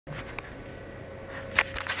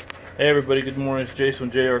Hey everybody, good morning. It's Jason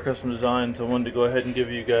with JR Custom Designs. I wanted to go ahead and give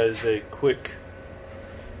you guys a quick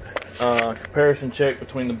comparison check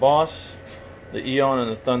between the Boss, the Eon, and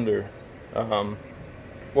the Thunder.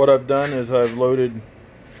 What I've done is I've loaded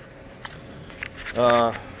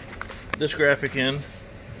this graphic in.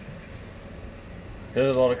 It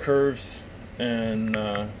has a lot of curves and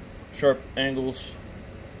sharp angles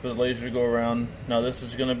for the laser to go around. Now this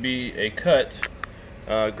is going to be a cut.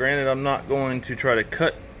 Granted, I'm not going to try to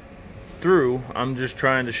cut through. I'm just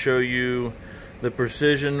trying to show you the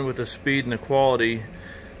precision with the speed and the quality.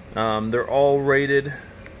 They're all rated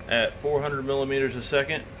at 400 millimeters a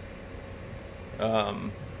second,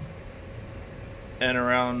 and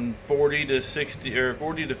around 40 to 60 or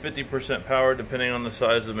 40 to 50% power, depending on the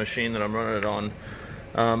size of the machine that I'm running it on.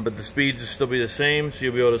 But the speeds will still be the same, so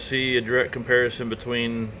you'll be able to see a direct comparison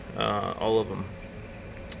between all of them.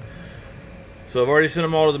 So I've already sent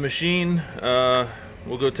them all to the machine.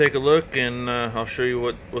 We'll go take a look, and I'll show you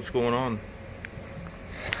what's going on.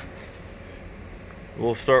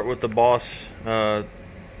 We'll start with the Boss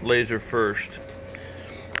laser first.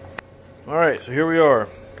 Alright, so here we are.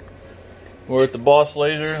 We're at the Boss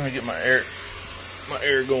laser. Let me get my air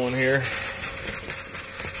going here.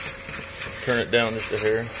 Turn it down just a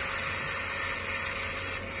hair.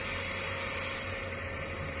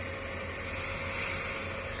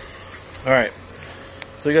 Alright,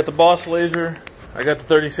 so you got the Boss laser. I got the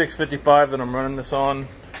 3655 that I'm running this on,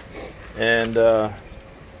 and go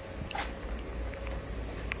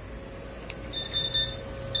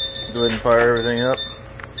ahead and fire everything up.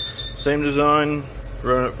 Same design,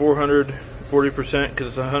 run at 400, 40% because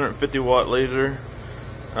it's a 150 watt laser.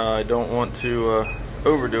 I don't want to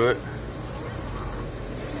overdo it.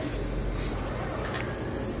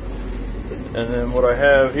 And then what I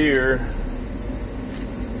have here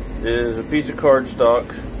is a piece of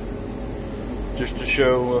cardstock, just to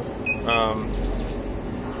show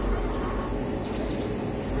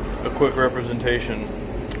a quick representation.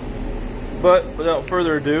 But without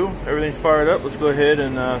further ado, everything's fired up. Let's go ahead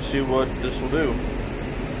and see what this will do.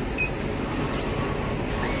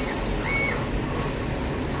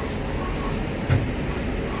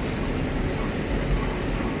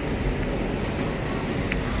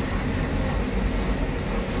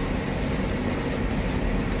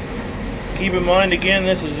 Keep in mind, again,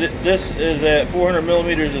 this is at 400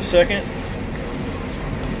 millimeters a second.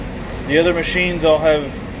 The other machines I'll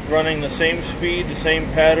have running the same speed, the same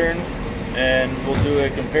pattern, and we'll do a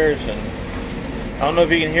comparison. I don't know if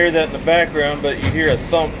you can hear that in the background, but you hear a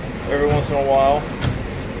thump every once in a while.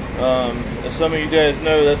 As some of you guys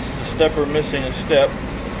know, that's the stepper missing a step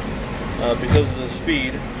because of the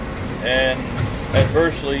speed, and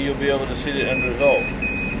adversely you'll be able to see the end result.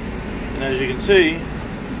 And as you can see,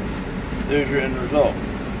 there's your end result.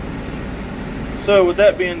 So with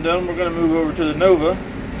that being done, we're going to move over to the Nova,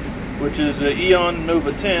 which is the Eon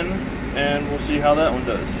Nova 10, and we'll see how that one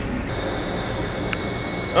does.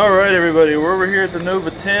 Alright everybody, we're over here at the Nova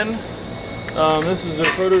 10. This is a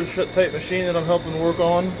prototype machine that I'm helping work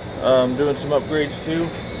on. Doing some upgrades too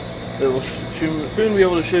that we'll soon be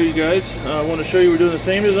able to show you guys. I want to show you we're doing the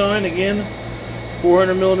same design again,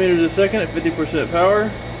 400 millimeters a second at 50% power.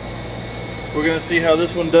 We're going to see how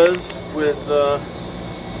this one does with,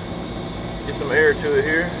 get some air to it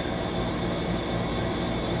here.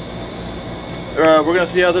 We're going to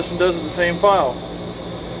see how this one does with the same file.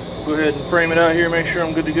 Go ahead and frame it out here, make sure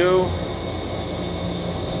I'm good to go.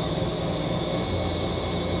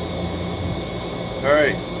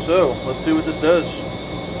 Alright, so let's see what this does.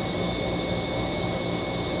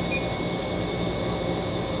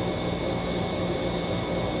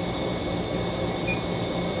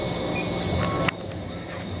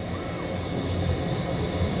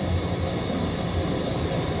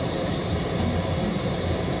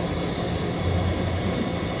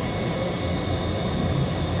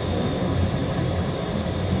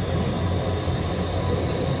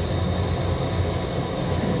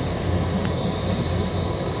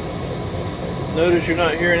 Notice you're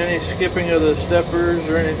not hearing any skipping of the steppers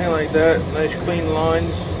or anything like that. Nice clean lines.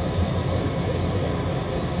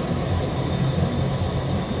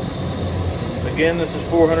 Again, this is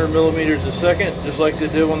 400 millimeters a second, just like they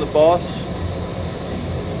did on the Boss.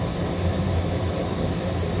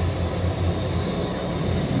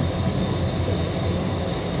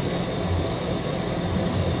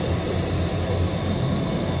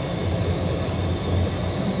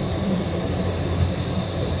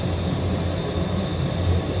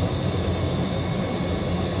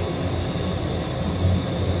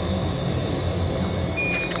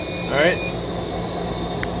 Alright,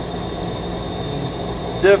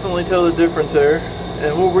 definitely tell the difference there,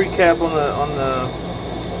 and we'll recap on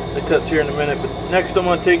the the cuts here in a minute. But next I'm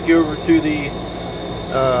going to take you over to the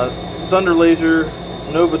Thunder Laser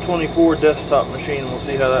Nova 24 desktop machine. We'll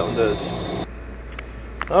see how that one does.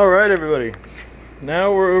 Alright everybody,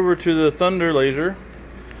 now we're over to the Thunder Laser,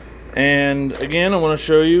 and again I want to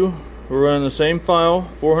show you we're running the same file,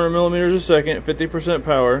 400 millimeters a second, 50%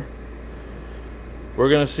 power. We're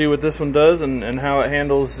going to see what this one does and how it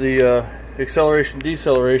handles the acceleration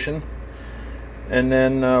deceleration, and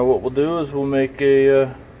then what we'll do is we'll make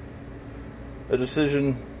a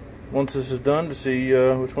decision once this is done to see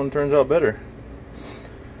which one turns out better.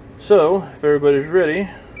 So if everybody's ready,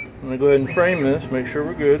 I'm going to go ahead and frame this, make sure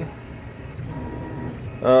we're good.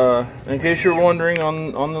 In case you're wondering,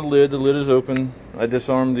 on the lid is open. I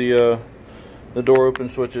disarmed the door open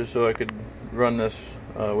switches so I could run this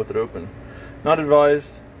with it open. Not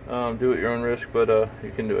advised, do at your own risk, but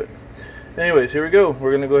you can do it. Anyways, here we go.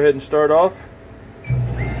 We're going to go ahead and start off.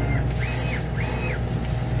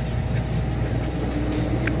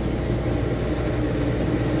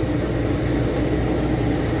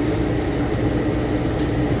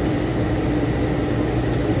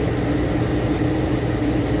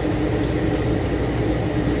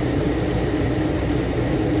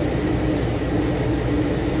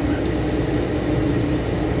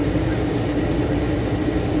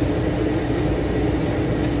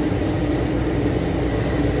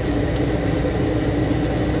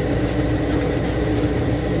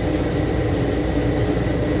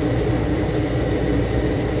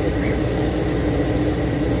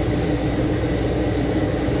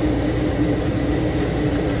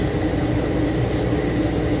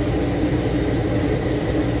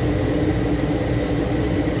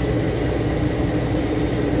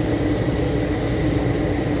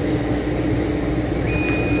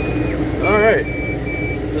 Alright,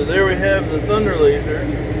 so there we have the Thunder Laser.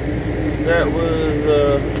 That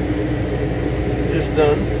was just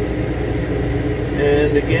done.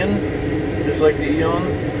 And again, just like the Eon,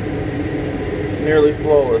 nearly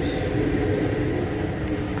flawless.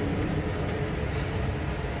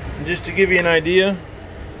 And just to give you an idea,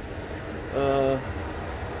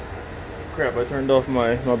 crap, I turned off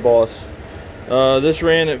my boss. This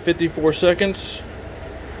ran at 54 seconds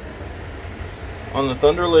on the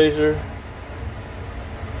Thunder Laser.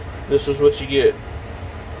 This is what you get.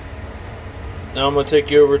 Now I'm going to take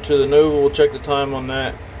you over to the Nova. We'll check the time on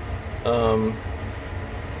that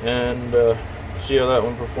and see how that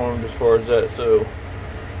one performed as far as that. So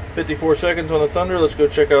 54 seconds on the Thunder. Let's go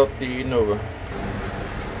check out the Nova.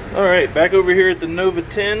 Alright, back over here at the Nova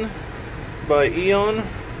 10 by Eon.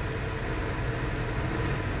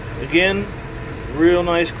 Again, real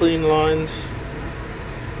nice clean lines.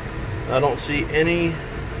 I don't see any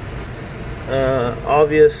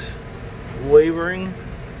obvious wavering.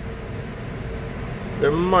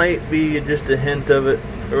 There might be just a hint of it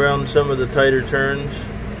around some of the tighter turns,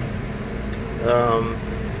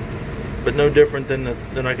 but no different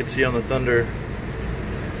than I could see on the Thunder.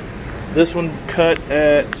 This one cut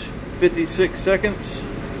at 56 seconds,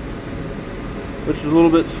 which is a little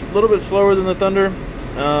bit slower than the Thunder,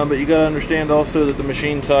 but you gotta understand also that the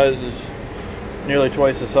machine size is nearly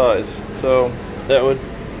twice the size, so that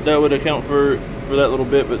would account for that little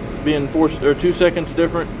bit. But being 2 seconds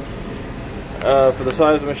different for the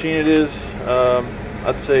size of the machine it is,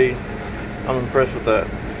 I'd say I'm impressed with that.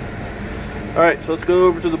 Alright, so let's go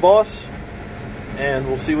over to the Boss and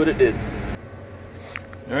we'll see what it did.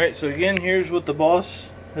 Alright, so again, here's what the Boss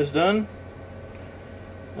has done.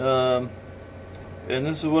 And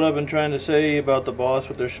this is what I've been trying to say about the Boss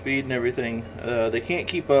with their speed and everything. They can't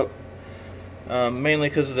keep up, mainly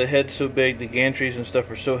because of the head's so big, the gantries and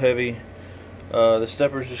stuff are so heavy. The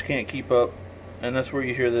steppers just can't keep up, and that's where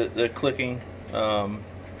you hear the clicking.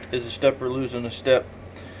 Is a stepper losing a step?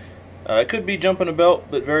 It could be jumping a belt,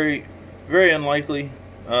 but very, very unlikely.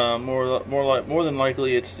 More than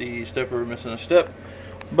likely, it's the stepper missing a step.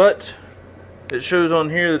 But it shows on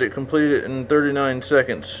here that it completed it in 39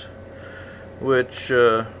 seconds, which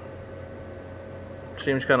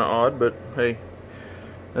seems kind of odd, but hey,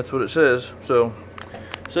 that's what it says. So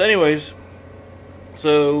anyways,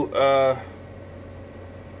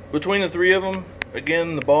 between the three of them,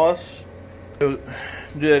 again, the Boss, do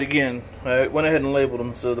that again. I went ahead and labeled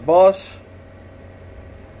them. So the Boss,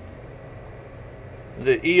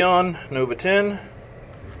 the Eon Nova 10,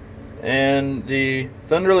 and the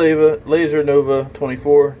Thunder Laser Nova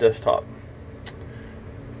 24 desktop.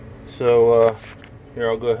 So here,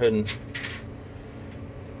 I'll go ahead and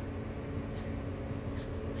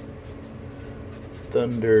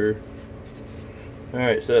Thunder.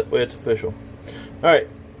 Alright, so that way it's official. Alright,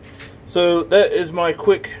 so that is my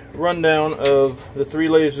quick rundown of the three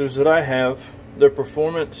lasers that I have. their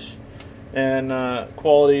performance and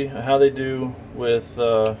quality, how they do with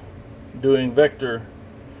doing vector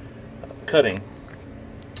cutting.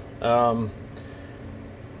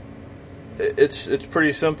 It's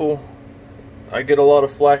pretty simple. I get a lot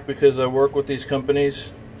of flack because I work with these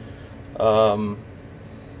companies, and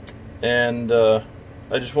I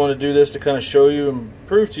just want to do this to kind of show you and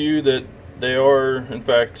prove to you that they are, in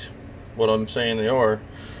fact, what I'm saying they are.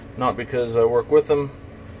 Not because I work with them,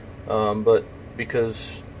 but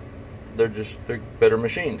because they're better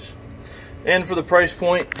machines. And for the price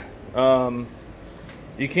point,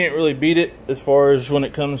 you can't really beat it as far as when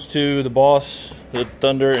it comes to the Boss, the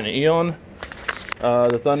Thunder, and Eon.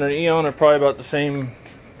 The Thunder and Eon are probably about the same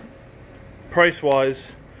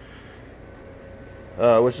price-wise,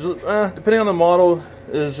 which is, depending on the model,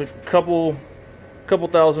 is a couple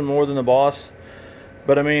thousand more than the Boss.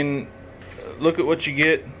 But I mean, look at what you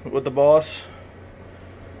get with the Boss.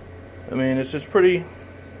 I mean, it's just pretty.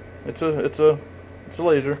 It's a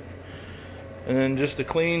laser, and then just the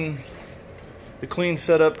clean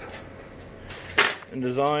setup and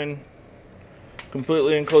design.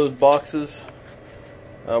 Completely enclosed boxes,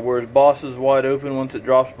 whereas Boss is wide open once it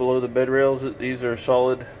drops below the bed rails. These are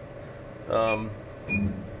solid.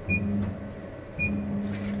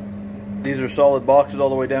 These are solid boxes all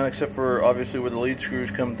the way down, except for obviously where the lead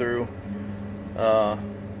screws come through to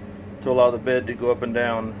allow the bed to go up and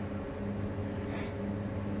down.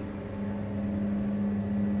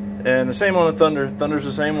 And the same on the Thunder. Thunder's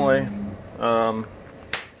the same way.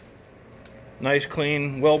 Nice,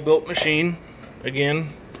 clean, well-built machine. Again,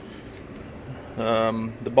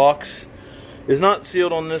 the box is not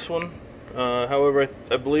sealed on this one. However,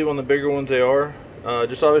 I believe on the bigger ones they are.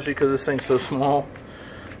 Just obviously because this thing's so small.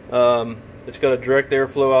 It's got a direct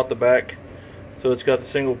airflow out the back, so it's got the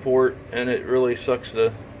single port, and it really sucks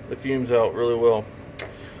the fumes out really well.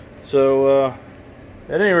 So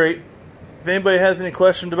at any rate, if anybody has any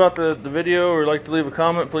questions about the video or like to leave a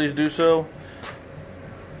comment, please do so,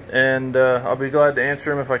 and I'll be glad to answer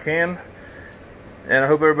them if I can. And I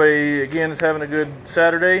hope everybody again is having a good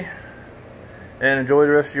Saturday, and enjoy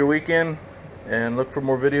the rest of your weekend, and look for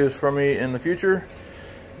more videos from me in the future,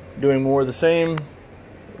 doing more of the same.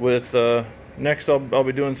 With next I'll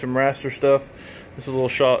be doing some raster stuff. This is a little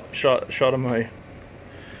shot of my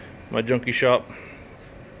junkie shop.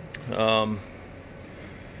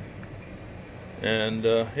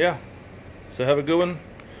 Yeah, so have a good one,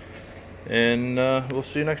 and we'll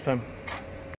see you next time.